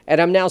And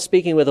I'm now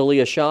speaking with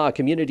Aaliyah Shaw, a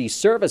Community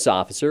Service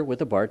Officer with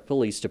the BART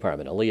Police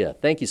Department. Aaliyah,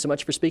 thank you so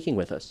much for speaking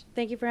with us.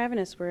 Thank you for having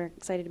us. We're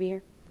excited to be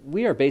here.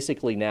 We are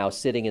basically now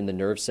sitting in the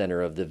nerve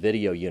center of the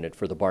video unit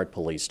for the BART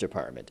Police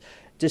Department.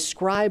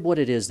 Describe what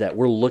it is that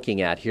we're looking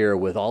at here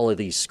with all of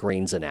these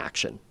screens in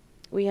action.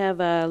 We have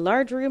a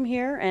large room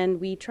here,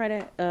 and we try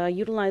to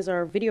utilize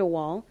our video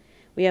wall.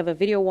 We have a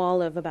video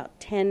wall of about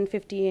 10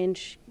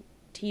 50-inch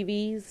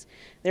TVs.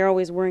 They're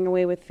always whirring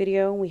away with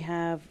video. We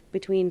have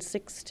between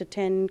 6 to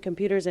 10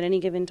 computers at any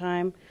given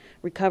time,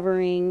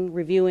 recovering,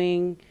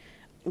 reviewing.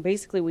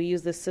 Basically, we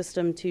use this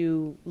system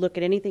to look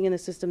at anything in the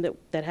system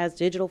that has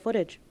digital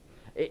footage.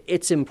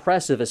 It's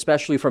impressive,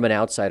 especially from an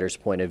outsider's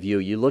point of view.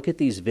 You look at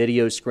these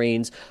video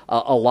screens,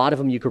 a lot of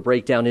them you could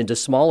break down into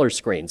smaller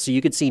screens. So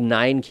you could see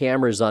 9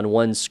 cameras on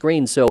one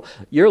screen. So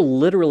you're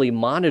literally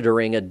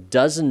monitoring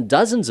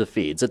dozens of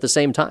feeds at the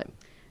same time.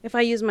 If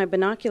I use my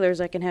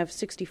binoculars, I can have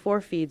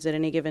 64 feeds at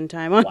any given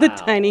time on the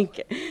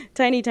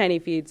tiny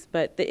feeds.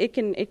 But it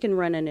can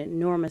run an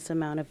enormous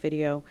amount of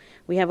video.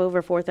 We have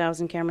over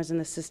 4,000 cameras in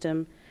the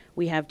system.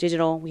 We have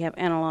digital, we have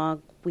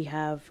analog, we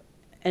have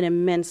an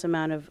immense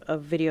amount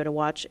of video to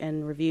watch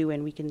and review,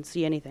 and we can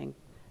see anything.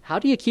 How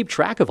do you keep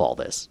track of all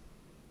this?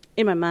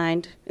 In my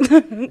mind.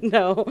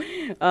 No.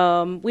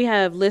 We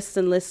have lists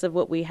and lists of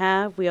what we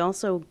have. We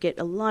also get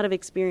a lot of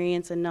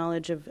experience and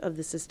knowledge of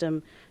the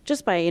system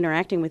just by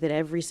interacting with it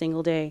every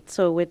single day.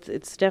 So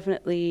it's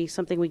definitely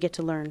something we get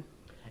to learn.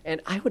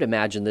 And I would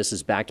imagine this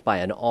is backed by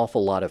an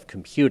awful lot of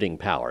computing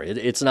power.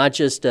 It's not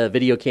just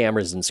video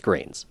cameras and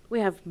screens. We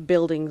have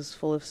buildings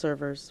full of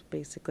servers,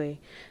 basically.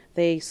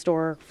 They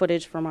store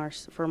footage from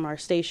our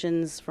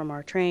stations, from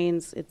our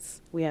trains.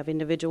 We have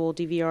individual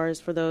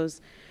DVRs for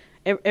those.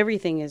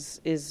 Everything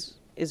is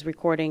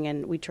recording,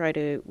 and we try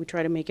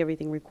to make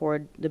everything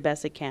record the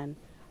best it can.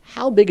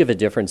 How big of a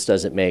difference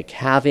does it make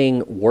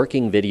having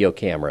working video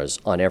cameras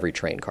on every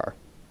train car?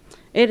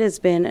 It has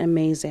been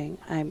amazing.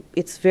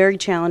 It's very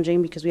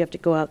challenging because we have to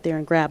go out there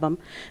and grab them,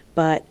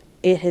 but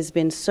it has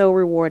been so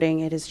rewarding.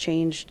 It has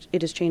changed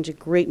a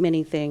great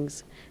many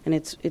things, and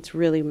it's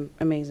really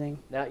amazing.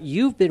 Now,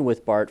 you've been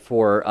with BART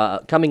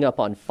for coming up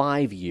on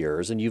 5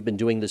 years, and you've been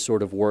doing this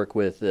sort of work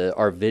with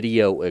our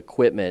video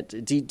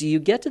equipment. Do you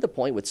get to the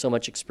point with so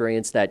much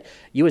experience that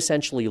you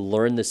essentially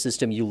learn the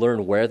system, you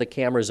learn where the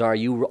cameras are,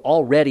 you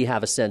already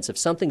have a sense if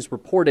something's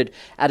reported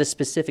at a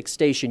specific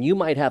station, you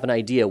might have an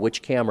idea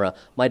which camera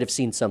might have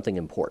seen something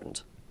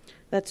important?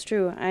 That's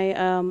true.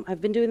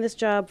 I've been doing this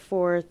job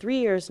for 3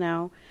 years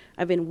now.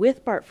 I've been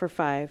with BART for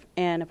 5,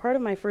 and a part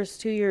of my first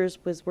 2 years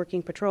was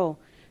working patrol.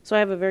 So I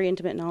have a very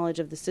intimate knowledge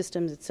of the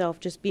systems itself,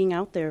 just being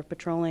out there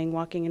patrolling,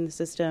 walking in the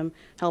system,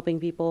 helping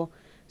people.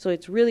 So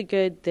it's really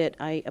good that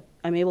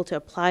I'm able to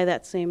apply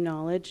that same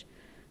knowledge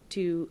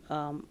to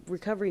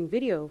recovering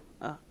video.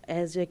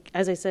 As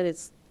I said,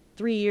 it's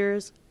 3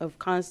 years of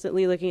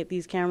constantly looking at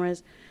these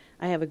cameras.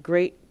 I have a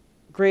great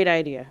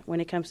idea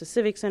when it comes to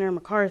Civic Center,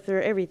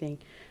 MacArthur, everything.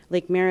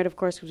 Lake Merritt, of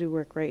course, because we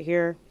work right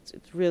here.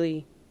 It's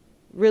really,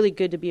 really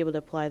good to be able to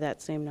apply that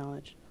same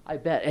knowledge. I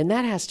bet. And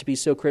that has to be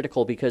so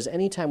critical because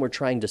anytime we're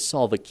trying to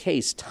solve a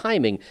case,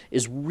 timing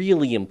is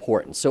really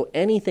important. So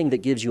anything that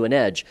gives you an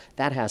edge,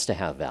 that has to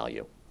have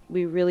value.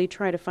 We really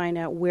try to find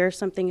out where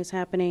something is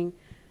happening,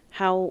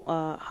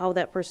 how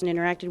that person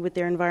interacted with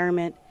their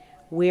environment,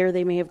 where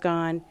they may have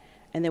gone,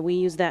 and then we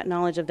use that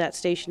knowledge of that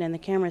station and the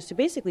cameras to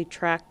basically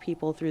track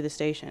people through the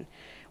station.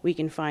 We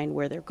can find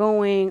where they're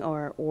going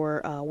or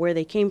where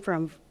they came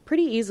from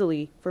pretty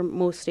easily for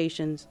most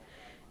stations.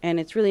 And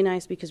it's really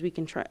nice because we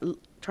can try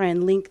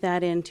and link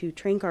that into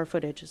train car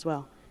footage as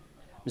well.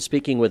 I'm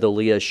speaking with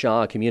Aaliyah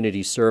Shaw,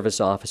 Community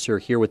Service Officer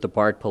here with the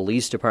BART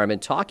Police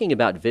Department, talking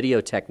about video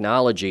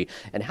technology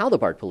and how the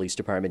BART Police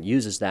Department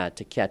uses that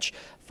to catch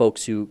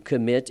folks who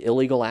commit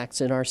illegal acts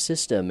in our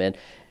system. And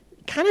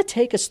kind of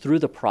take us through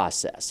the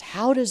process.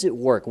 How does it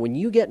work? When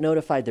you get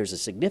notified there's a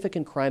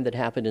significant crime that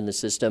happened in the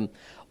system,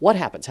 what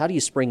happens? How do you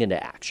spring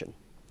into action?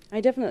 I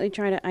definitely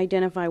try to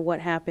identify what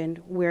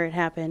happened, where it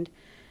happened,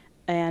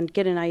 and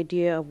get an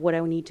idea of what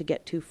I need to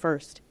get to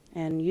first.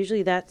 And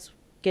usually that's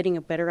getting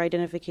a better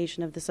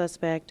identification of the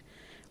suspect,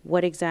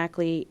 what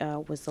exactly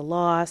was the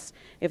loss,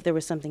 if there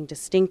was something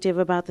distinctive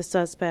about the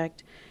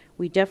suspect.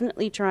 We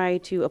definitely try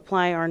to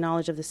apply our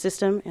knowledge of the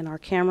system and our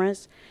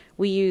cameras.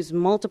 We use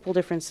multiple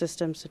different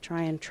systems to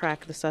try and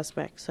track the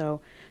suspect.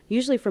 So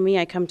usually for me,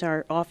 I come to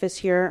our office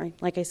here.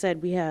 Like I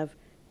said, we have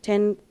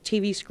 10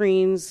 TV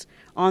screens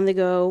on the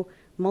go,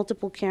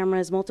 multiple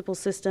cameras, multiple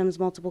systems,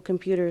 multiple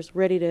computers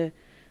ready to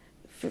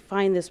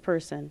find this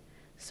person.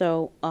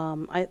 So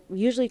I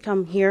usually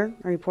come here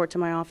and report to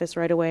my office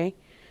right away.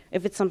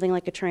 If it's something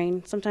like a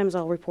train, sometimes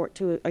I'll report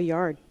to a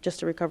yard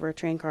just to recover a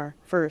train car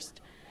first.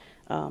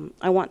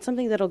 I want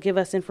something that'll give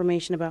us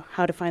information about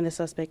how to find the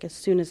suspect as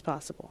soon as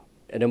possible.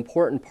 An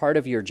important part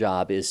of your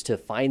job is to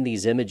find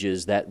these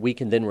images that we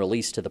can then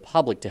release to the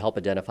public to help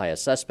identify a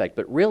suspect.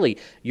 But really,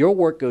 your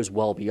work goes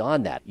well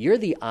beyond that. You're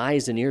the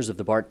eyes and ears of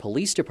the BART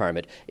Police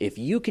Department. If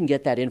you can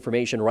get that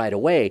information right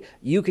away,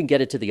 you can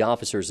get it to the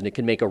officers, and it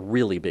can make a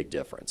really big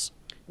difference.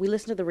 We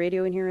listen to the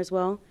radio in here as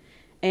well,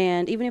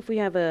 And even if we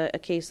have a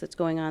case that's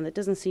going on that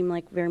doesn't seem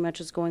like very much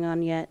is going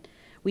on yet,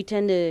 we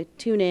tend to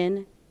tune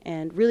in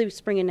and really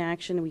spring into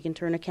action. We can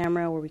turn a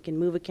camera or we can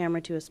move a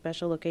camera to a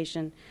special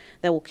location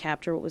that will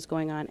capture what was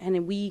going on.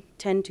 And we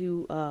tend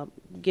to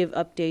give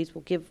updates,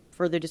 we'll give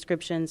further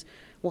descriptions,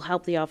 we'll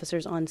help the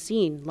officers on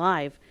scene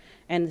live.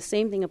 And the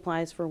same thing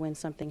applies for when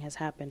something has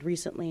happened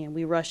recently and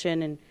we rush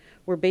in and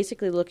we're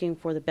basically looking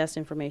for the best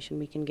information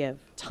we can give.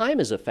 Time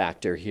is a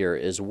factor here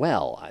as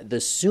well. The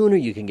sooner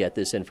you can get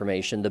this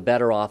information, the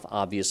better off,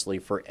 obviously,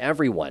 for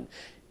everyone.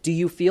 Do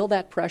you feel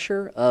that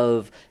pressure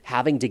of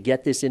having to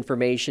get this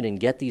information and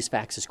get these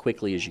facts as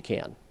quickly as you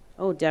can?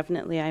 Oh,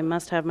 definitely. I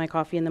must have my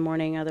coffee in the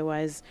morning.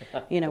 Otherwise,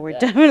 we're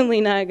definitely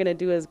not going to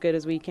do as good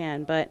as we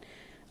can. But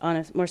on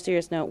a more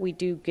serious note, we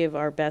do give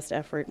our best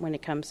effort when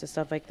it comes to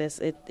stuff like this.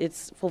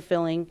 It's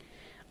fulfilling.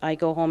 I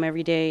go home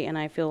every day and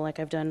I feel like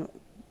I've done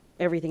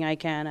everything I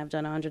can. I've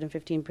done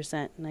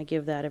 115%, and I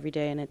give that every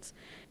day, and it's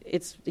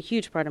a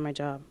huge part of my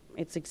job.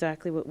 It's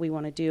exactly what we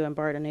want to do, and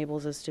BART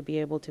enables us to be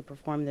able to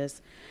perform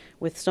this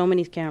with so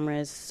many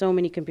cameras, so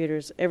many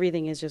computers.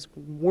 Everything is just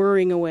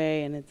whirring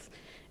away, and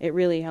it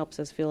really helps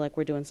us feel like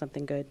we're doing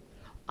something good.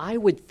 I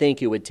would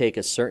think it would take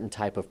a certain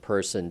type of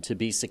person to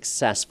be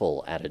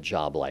successful at a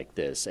job like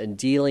this, and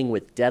dealing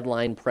with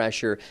deadline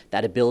pressure,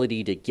 that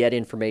ability to get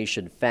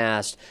information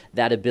fast,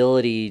 that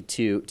ability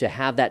to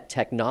have that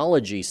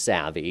technology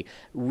savvy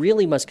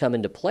really must come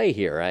into play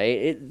here,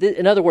 right?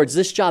 In other words,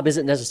 this job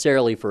isn't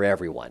necessarily for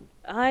everyone.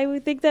 I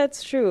would think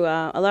that's true.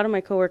 A lot of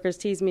my coworkers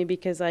tease me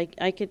because I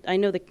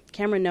know the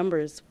camera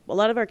numbers. A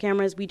lot of our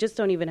cameras, we just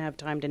don't even have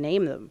time to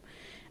name them.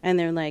 And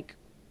they're like,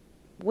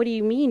 what do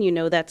you mean you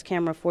know that's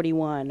camera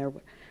 41? Or,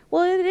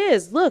 well, it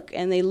is. Look.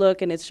 And they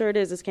look, and it sure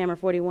is. It's camera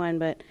 41.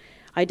 But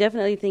I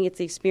definitely think it's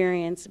the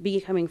experience,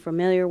 becoming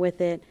familiar with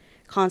it,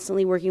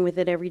 constantly working with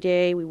it every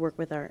day. We work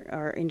with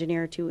our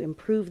engineer to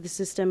improve the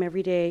system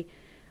every day.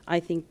 I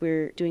think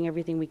we're doing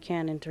everything we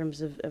can in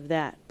terms of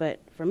that.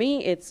 But for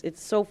me, it's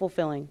so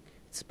fulfilling.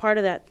 It's part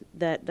of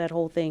that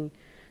whole thing,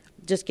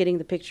 just getting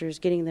the pictures,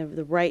 getting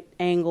the right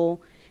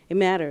angle. It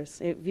matters.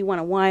 If you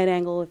want a wide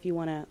angle, if you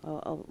want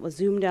a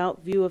zoomed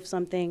out view of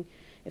something,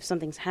 if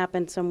something's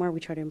happened somewhere, we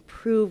try to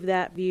improve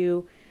that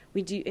view.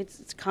 We do.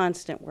 It's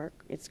constant work.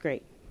 It's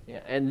great.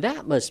 Yeah, and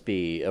that must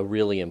be a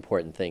really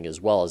important thing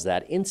as well, as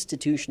that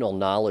institutional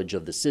knowledge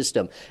of the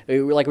system.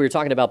 Like we were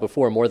talking about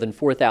before, more than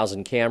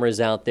 4,000 cameras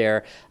out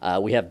there.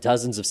 We have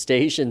dozens of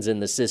stations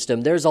in the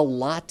system. There's a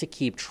lot to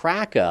keep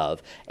track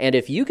of. And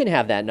if you can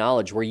have that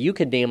knowledge where you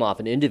can name off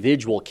an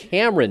individual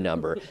camera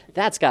number,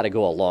 that's got to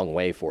go a long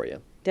way for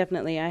you.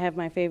 Definitely. I have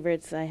my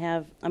favorites. I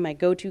have my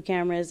go-to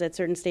cameras at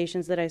certain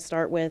stations that I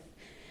start with.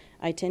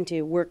 I tend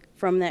to work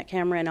from that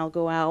camera, and I'll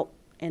go out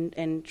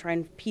and try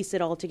and piece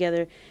it all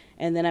together.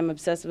 And then I'm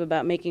obsessive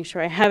about making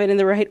sure I have it in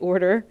the right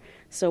order.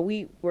 So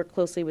we work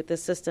closely with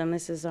this system.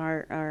 This is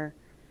our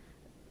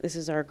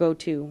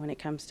go-to when it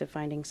comes to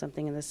finding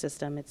something in the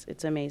system.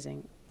 It's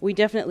amazing. We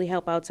definitely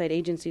help outside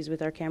agencies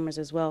with our cameras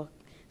as well.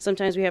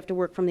 Sometimes we have to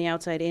work from the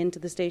outside into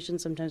the station.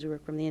 Sometimes we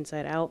work from the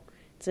inside out.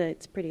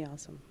 It's pretty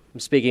awesome. I'm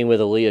speaking with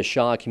Aaliyah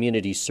Shaw,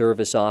 Community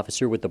Service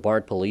Officer with the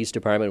BART Police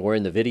Department. We're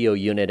in the video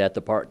unit at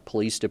the BART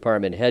Police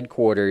Department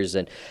headquarters,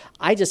 and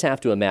I just have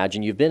to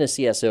imagine you've been a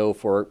CSO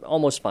for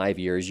almost 5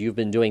 years. You've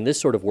been doing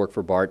this sort of work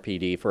for BART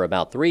PD for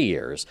about 3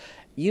 years.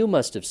 You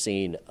must have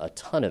seen a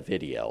ton of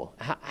video.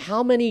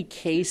 How many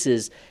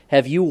cases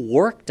have you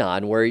worked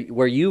on where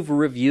you've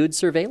reviewed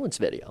surveillance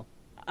video?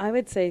 I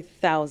would say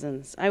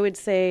thousands. I would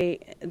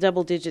say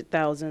double-digit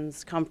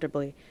thousands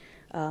comfortably.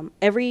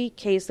 Every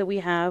case that we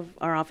have,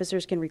 our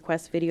officers can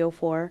request video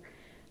for,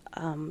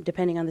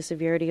 depending on the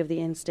severity of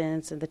the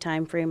instance and the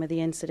time frame of the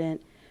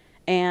incident.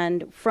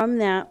 And from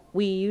that,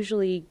 we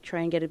usually try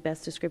and get a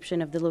best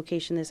description of the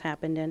location this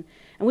happened in.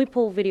 And we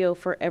pull video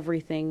for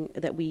everything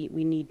that we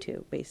need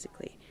to,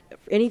 basically.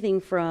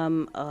 Anything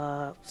from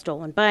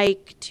stolen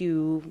bike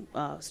to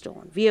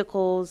stolen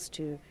vehicles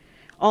to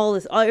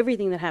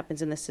everything that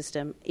happens in the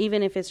system,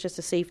 even if it's just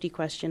a safety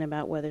question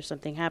about whether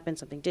something happened,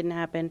 something didn't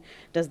happen,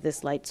 does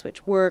this light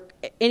switch work,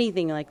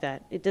 anything like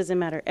that. It doesn't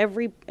matter.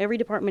 Every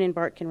department in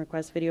BART can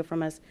request video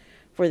from us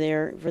for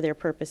their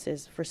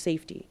purposes, for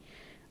safety.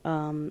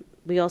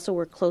 We also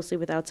work closely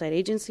with outside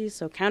agencies,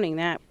 so counting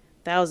that,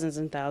 thousands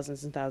and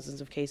thousands and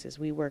thousands of cases.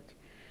 We work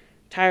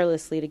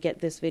tirelessly to get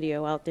this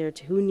video out there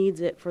to who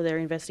needs it for their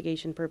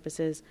investigation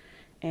purposes.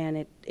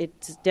 And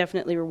it's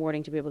definitely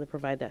rewarding to be able to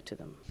provide that to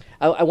them.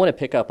 I want to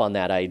pick up on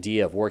that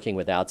idea of working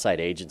with outside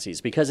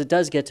agencies because it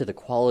does get to the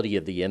quality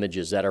of the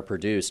images that are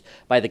produced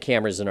by the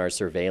cameras in our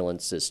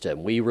surveillance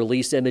system. We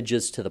release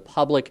images to the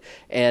public,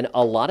 and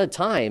a lot of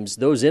times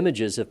those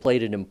images have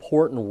played an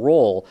important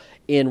role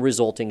in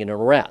resulting in an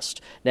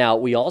arrest. Now,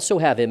 we also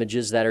have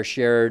images that are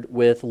shared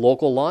with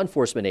local law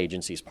enforcement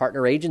agencies,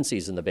 partner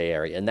agencies in the Bay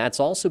Area, and that's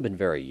also been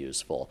very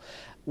useful.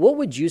 What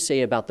would you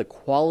say about the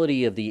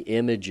quality of the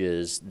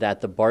images that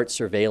the BART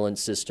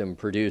surveillance system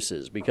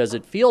produces? Because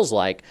it feels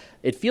like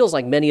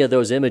many of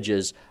those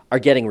images are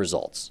getting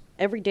results.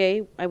 Every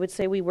day, I would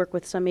say we work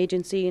with some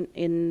agency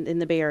in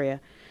the Bay Area.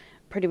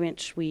 Pretty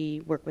much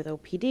we work with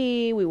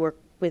OPD, we work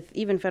with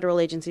even federal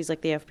agencies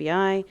like the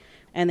FBI,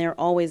 and they're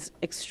always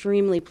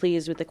extremely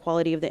pleased with the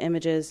quality of the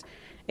images.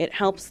 It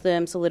helps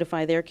them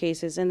solidify their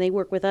cases, and they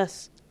work with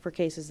us for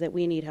cases that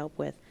we need help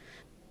with.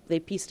 They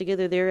piece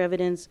together their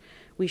evidence,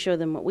 we show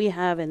them what we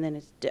have, and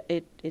then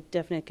it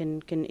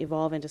definitely can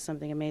evolve into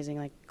something amazing,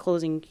 like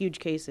closing huge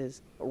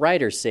cases.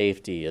 Rider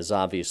safety has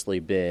obviously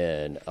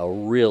been a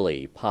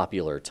really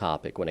popular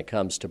topic when it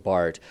comes to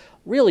BART,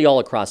 really all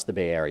across the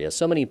Bay Area.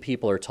 So many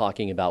people are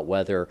talking about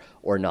whether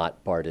or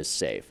not BART is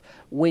safe.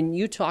 When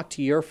you talk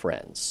to your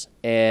friends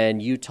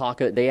and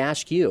they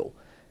ask you,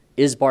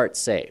 is BART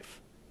safe?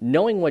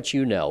 Knowing what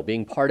you know,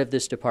 being part of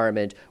this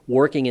department,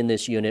 working in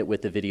this unit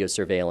with the video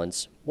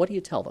surveillance, what do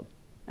you tell them?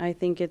 I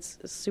think it's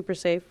super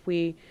safe.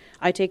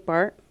 I take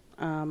BART.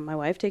 My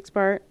wife takes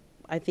BART.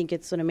 I think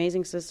it's an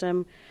amazing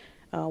system.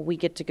 We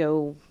get to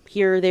go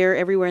here, there,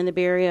 everywhere in the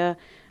Bay Area,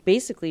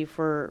 basically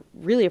for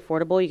really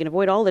affordable. You can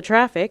avoid all the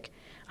traffic.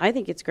 I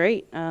think it's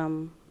great.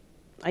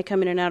 I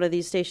come in and out of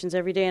these stations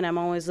every day, and I'm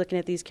always looking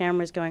at these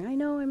cameras going, I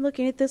know, I'm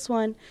looking at this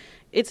one.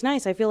 It's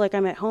nice. I feel like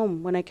I'm at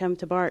home when I come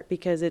to BART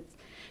because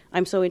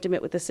I'm so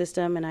intimate with the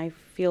system, and I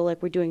feel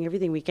like we're doing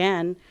everything we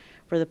can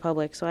for the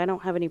public. So I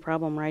don't have any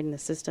problem riding the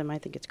system. I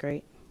think it's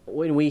great.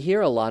 When we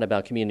hear a lot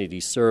about community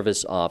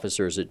service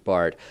officers at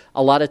BART,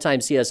 a lot of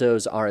times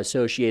CSOs are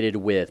associated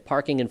with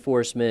parking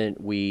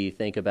enforcement. We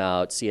think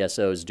about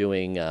CSOs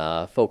doing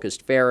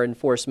focused fare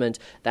enforcement,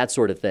 that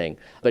sort of thing.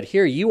 But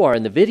here you are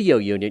in the video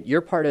unit.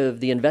 You're part of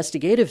the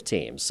investigative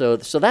team. So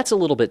that's a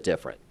little bit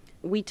different.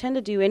 We tend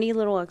to do any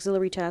little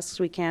auxiliary tasks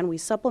we can. We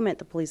supplement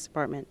the police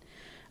department.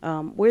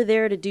 We're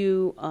there to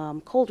do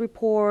cold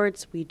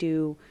reports. We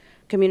do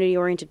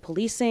community-oriented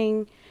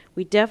policing.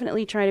 We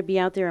definitely try to be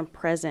out there and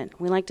present.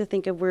 We like to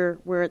think of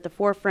we're at the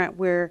forefront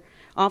where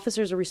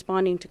officers are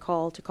responding to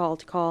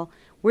call.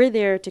 We're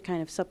there to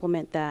kind of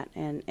supplement that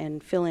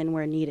and fill in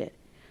where needed.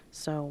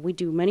 So we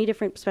do many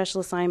different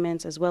special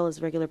assignments as well as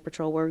regular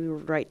patrol where we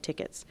write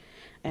tickets.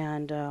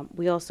 And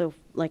we also,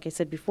 like I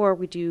said before,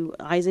 we do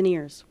eyes and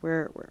ears.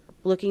 We're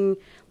looking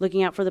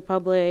out for the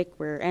public.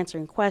 We're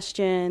answering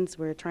questions.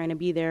 We're trying to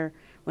be there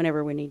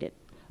whenever we need it.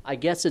 I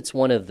guess it's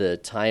one of the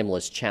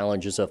timeless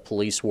challenges of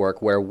police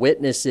work where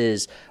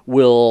witnesses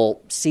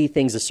will see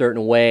things a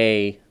certain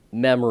way,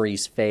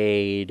 memories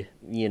fade,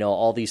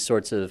 all these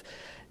sorts of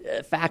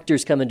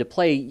factors come into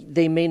play.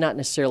 They may not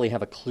necessarily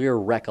have a clear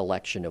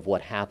recollection of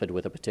what happened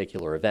with a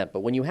particular event,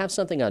 but when you have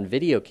something on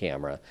video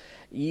camera,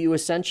 you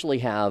essentially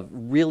have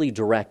really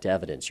direct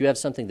evidence. You have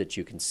something that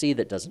you can see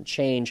that doesn't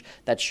change,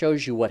 that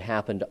shows you what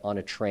happened on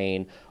a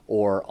train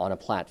or on a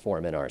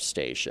platform in our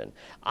station.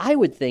 I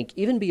would think,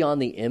 even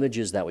beyond the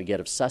images that we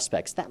get of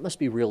suspects, that must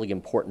be really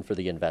important for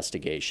the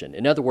investigation.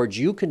 In other words,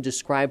 you can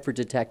describe for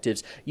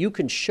detectives, you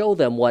can show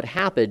them what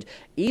happened,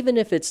 even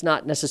if it's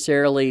not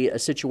necessarily a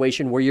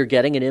situation where you're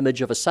getting an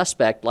image of a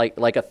suspect,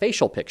 like a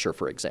facial picture,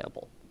 for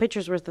example.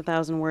 Picture's worth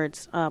 1,000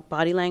 words.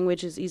 Body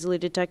language is easily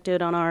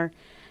detected on our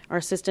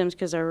systems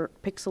because our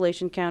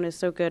pixelation count is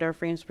so good, our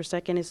frames per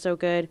second is so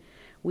good.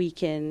 We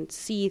can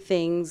see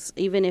things,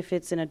 even if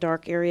it's in a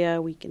dark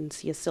area, we can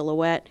see a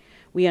silhouette.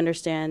 We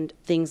understand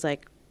things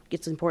like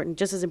it's important,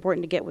 just as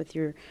important to get with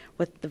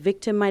what the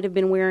victim might have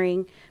been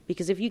wearing,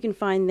 because if you can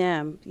find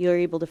them, you're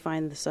able to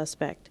find the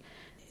suspect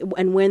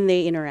and when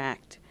they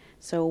interact.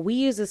 So we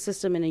use the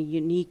system in a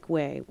unique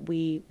way.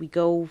 We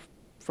go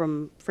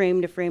from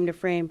frame to frame to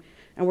frame,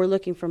 and we're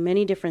looking for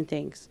many different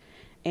things.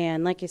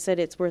 And like I said,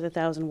 it's worth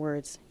 1,000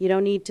 words. You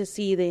don't need to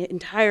see the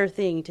entire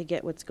thing to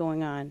get what's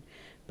going on,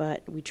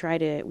 but we try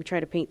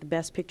to paint the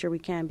best picture we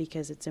can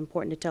because it's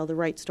important to tell the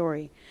right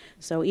story.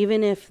 So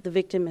even if the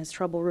victim has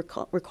trouble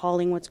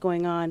recalling what's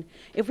going on,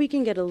 if we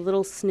can get a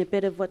little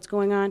snippet of what's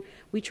going on,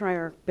 we try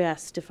our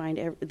best to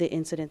find the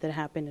incident that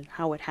happened and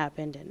how it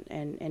happened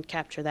and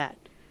capture that.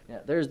 Yeah,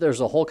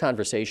 there's a whole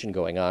conversation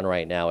going on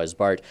right now as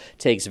BART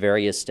takes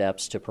various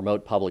steps to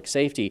promote public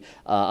safety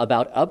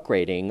about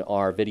upgrading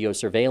our video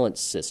surveillance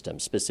system,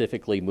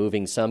 specifically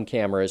moving some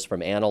cameras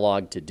from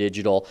analog to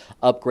digital,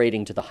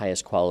 upgrading to the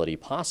highest quality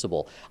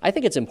possible. I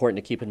think it's important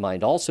to keep in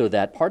mind also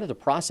that part of the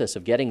process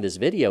of getting this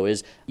video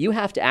is you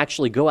have to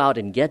actually go out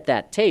and get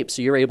that tape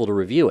so you're able to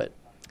review it.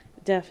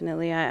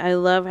 Definitely. I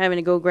love having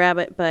to go grab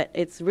it, but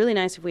it's really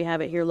nice if we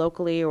have it here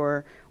locally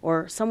or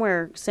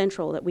somewhere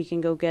central that we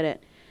can go get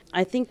it.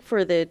 I think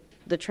for the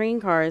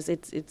train cars,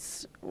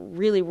 it's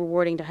really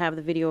rewarding to have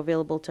the video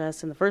available to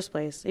us in the first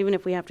place. Even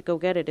if we have to go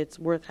get it, it's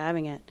worth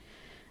having it.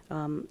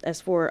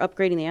 As for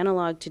upgrading the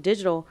analog to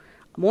digital,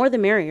 more the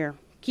merrier.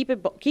 Keep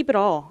it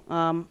all.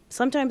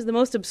 Sometimes the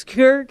most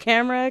obscure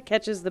camera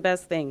catches the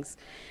best things.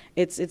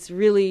 It's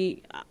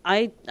really,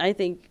 I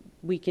think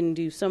we can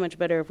do so much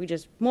better if we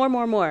just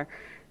more.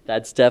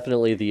 That's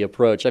definitely the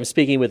approach. I'm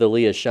speaking with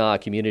Aaliyah Shaw,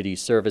 Community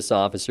Service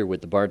Officer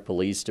with the BART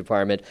Police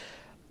Department.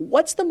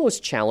 What's the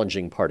most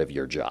challenging part of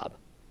your job?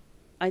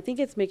 I think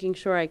it's making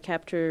sure I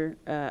capture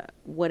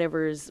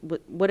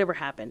whatever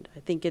happened. I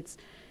think it's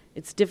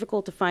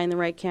difficult to find the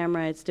right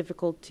camera. It's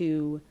difficult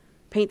to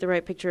paint the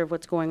right picture of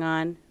what's going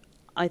on.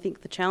 I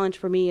think the challenge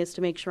for me is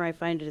to make sure I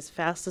find it as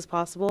fast as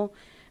possible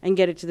and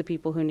get it to the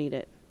people who need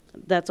it.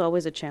 That's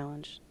always a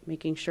challenge,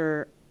 making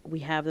sure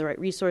we have the right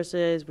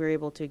resources, we're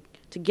able to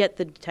get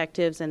the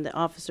detectives and the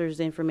officers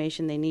the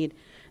information they need.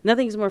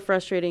 Nothing's more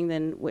frustrating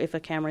than if a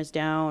camera's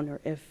down or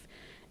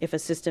if a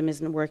system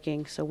isn't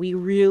working. So we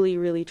really,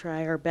 really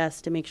try our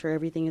best to make sure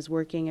everything is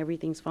working,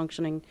 everything's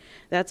functioning.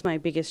 That's my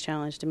biggest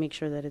challenge, to make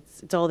sure that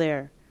it's all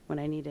there when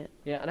I need it.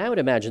 Yeah, and I would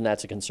imagine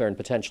that's a concern,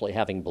 potentially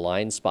having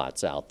blind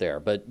spots out there.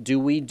 But do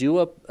we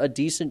do a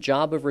decent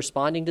job of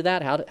responding to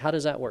that? How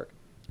does that work?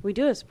 We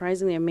do a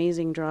surprisingly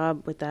amazing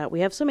job with that.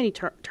 We have so many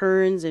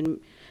turns and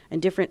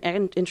different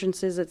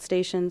entrances at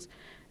stations.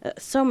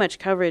 So much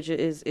coverage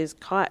is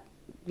caught,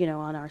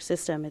 on our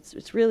system.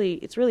 It's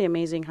really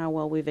amazing how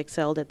well we've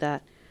excelled at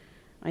that.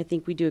 I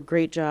think we do a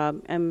great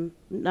job.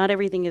 Not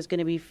everything is going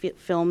to be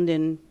filmed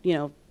in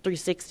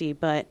 360,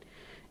 but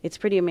it's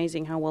pretty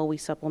amazing how well we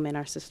supplement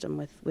our system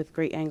with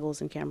great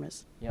angles and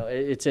cameras.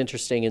 It's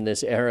interesting, in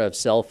this era of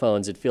cell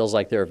phones, it feels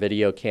like there are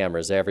video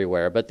cameras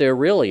everywhere, but there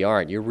really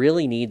aren't. You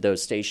really need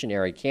those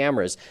stationary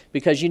cameras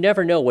because you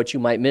never know what you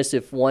might miss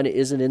if one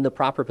isn't in the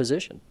proper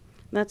position.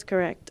 That's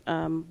correct.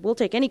 We'll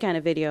take any kind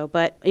of video,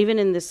 but even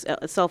in this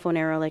cell phone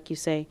era, like you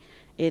say,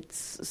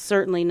 it's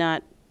certainly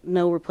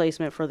no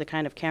replacement for the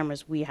kind of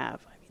cameras we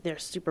have. They're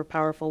super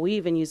powerful. We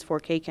even use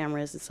 4K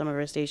cameras at some of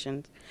our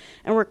stations,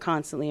 and we're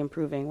constantly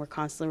improving. We're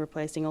constantly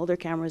replacing older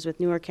cameras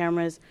with newer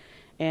cameras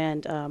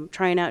and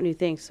trying out new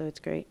things, so it's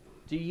great.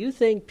 Do you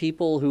think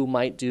people who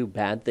might do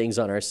bad things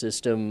on our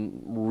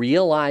system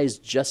realize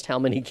just how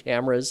many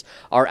cameras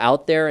are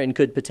out there and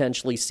could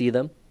potentially see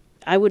them?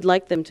 I would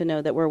like them to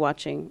know that we're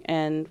watching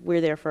and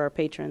we're there for our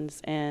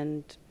patrons,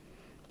 and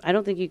I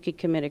don't think you could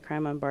commit a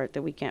crime on BART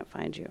that we can't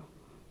find you.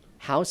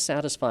 How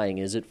satisfying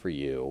is it for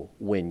you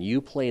when you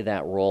play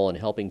that role in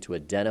helping to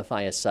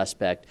identify a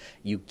suspect,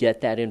 you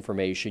get that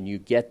information, you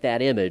get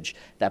that image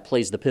that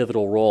plays the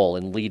pivotal role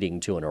in leading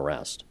to an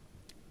arrest?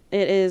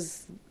 It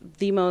is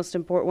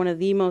one of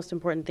the most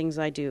important things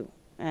I do,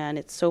 and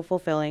it's so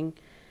fulfilling.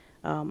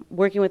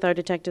 Working with our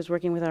detectives,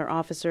 working with our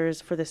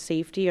officers for the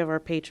safety of our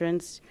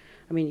patrons.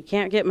 I mean, you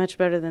can't get much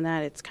better than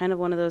that. It's kind of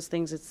one of those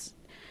things. It's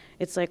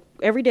like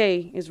every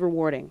day is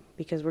rewarding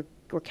because we're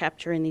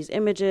capturing these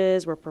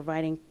images, we're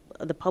providing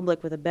the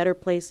public with a better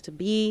place to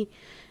be,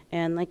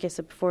 and like I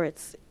said before,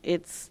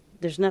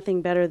 there's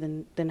nothing better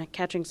than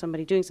catching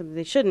somebody doing something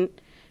they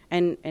shouldn't,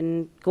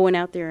 and going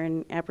out there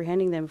and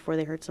apprehending them before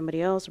they hurt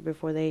somebody else or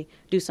before they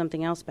do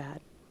something else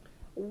bad.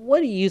 What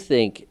do you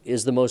think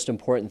is the most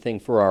important thing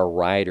for our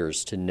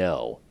riders to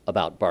know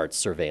about BART's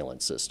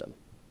surveillance system?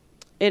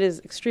 It is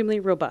extremely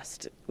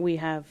robust. We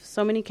have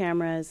so many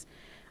cameras.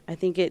 I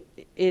think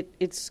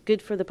it's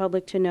good for the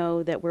public to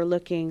know that we're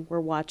looking,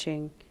 we're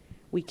watching,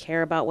 we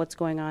care about what's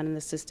going on in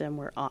the system.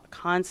 We're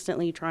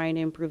constantly trying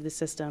to improve the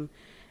system,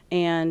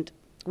 and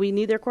we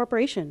need their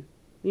cooperation.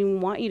 We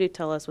want you to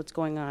tell us what's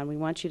going on. We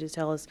want you to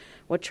tell us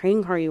what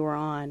train car you were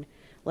on.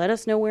 Let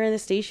us know where in the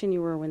station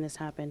you were when this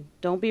happened.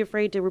 Don't be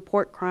afraid to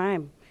report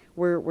crime.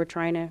 We're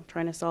trying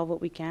to solve what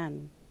we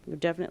can. We're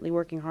definitely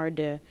working hard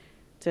to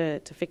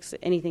fix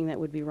anything that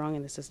would be wrong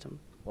in the system.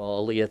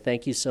 Well, Aaliyah,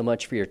 thank you so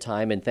much for your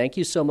time, and thank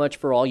you so much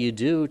for all you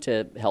do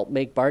to help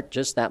make BART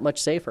just that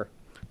much safer.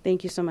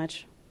 Thank you so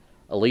much.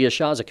 Aaliyah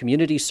Shaw is a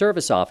community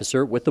service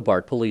officer with the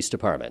BART Police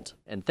Department.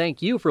 And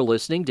thank you for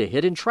listening to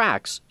Hidden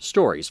Tracks,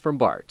 Stories from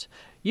BART.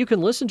 You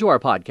can listen to our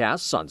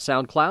podcasts on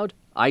SoundCloud,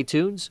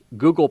 iTunes,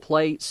 Google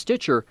Play,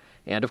 Stitcher,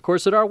 and of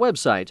course at our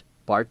website,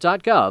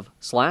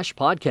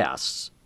 bart.gov/podcasts.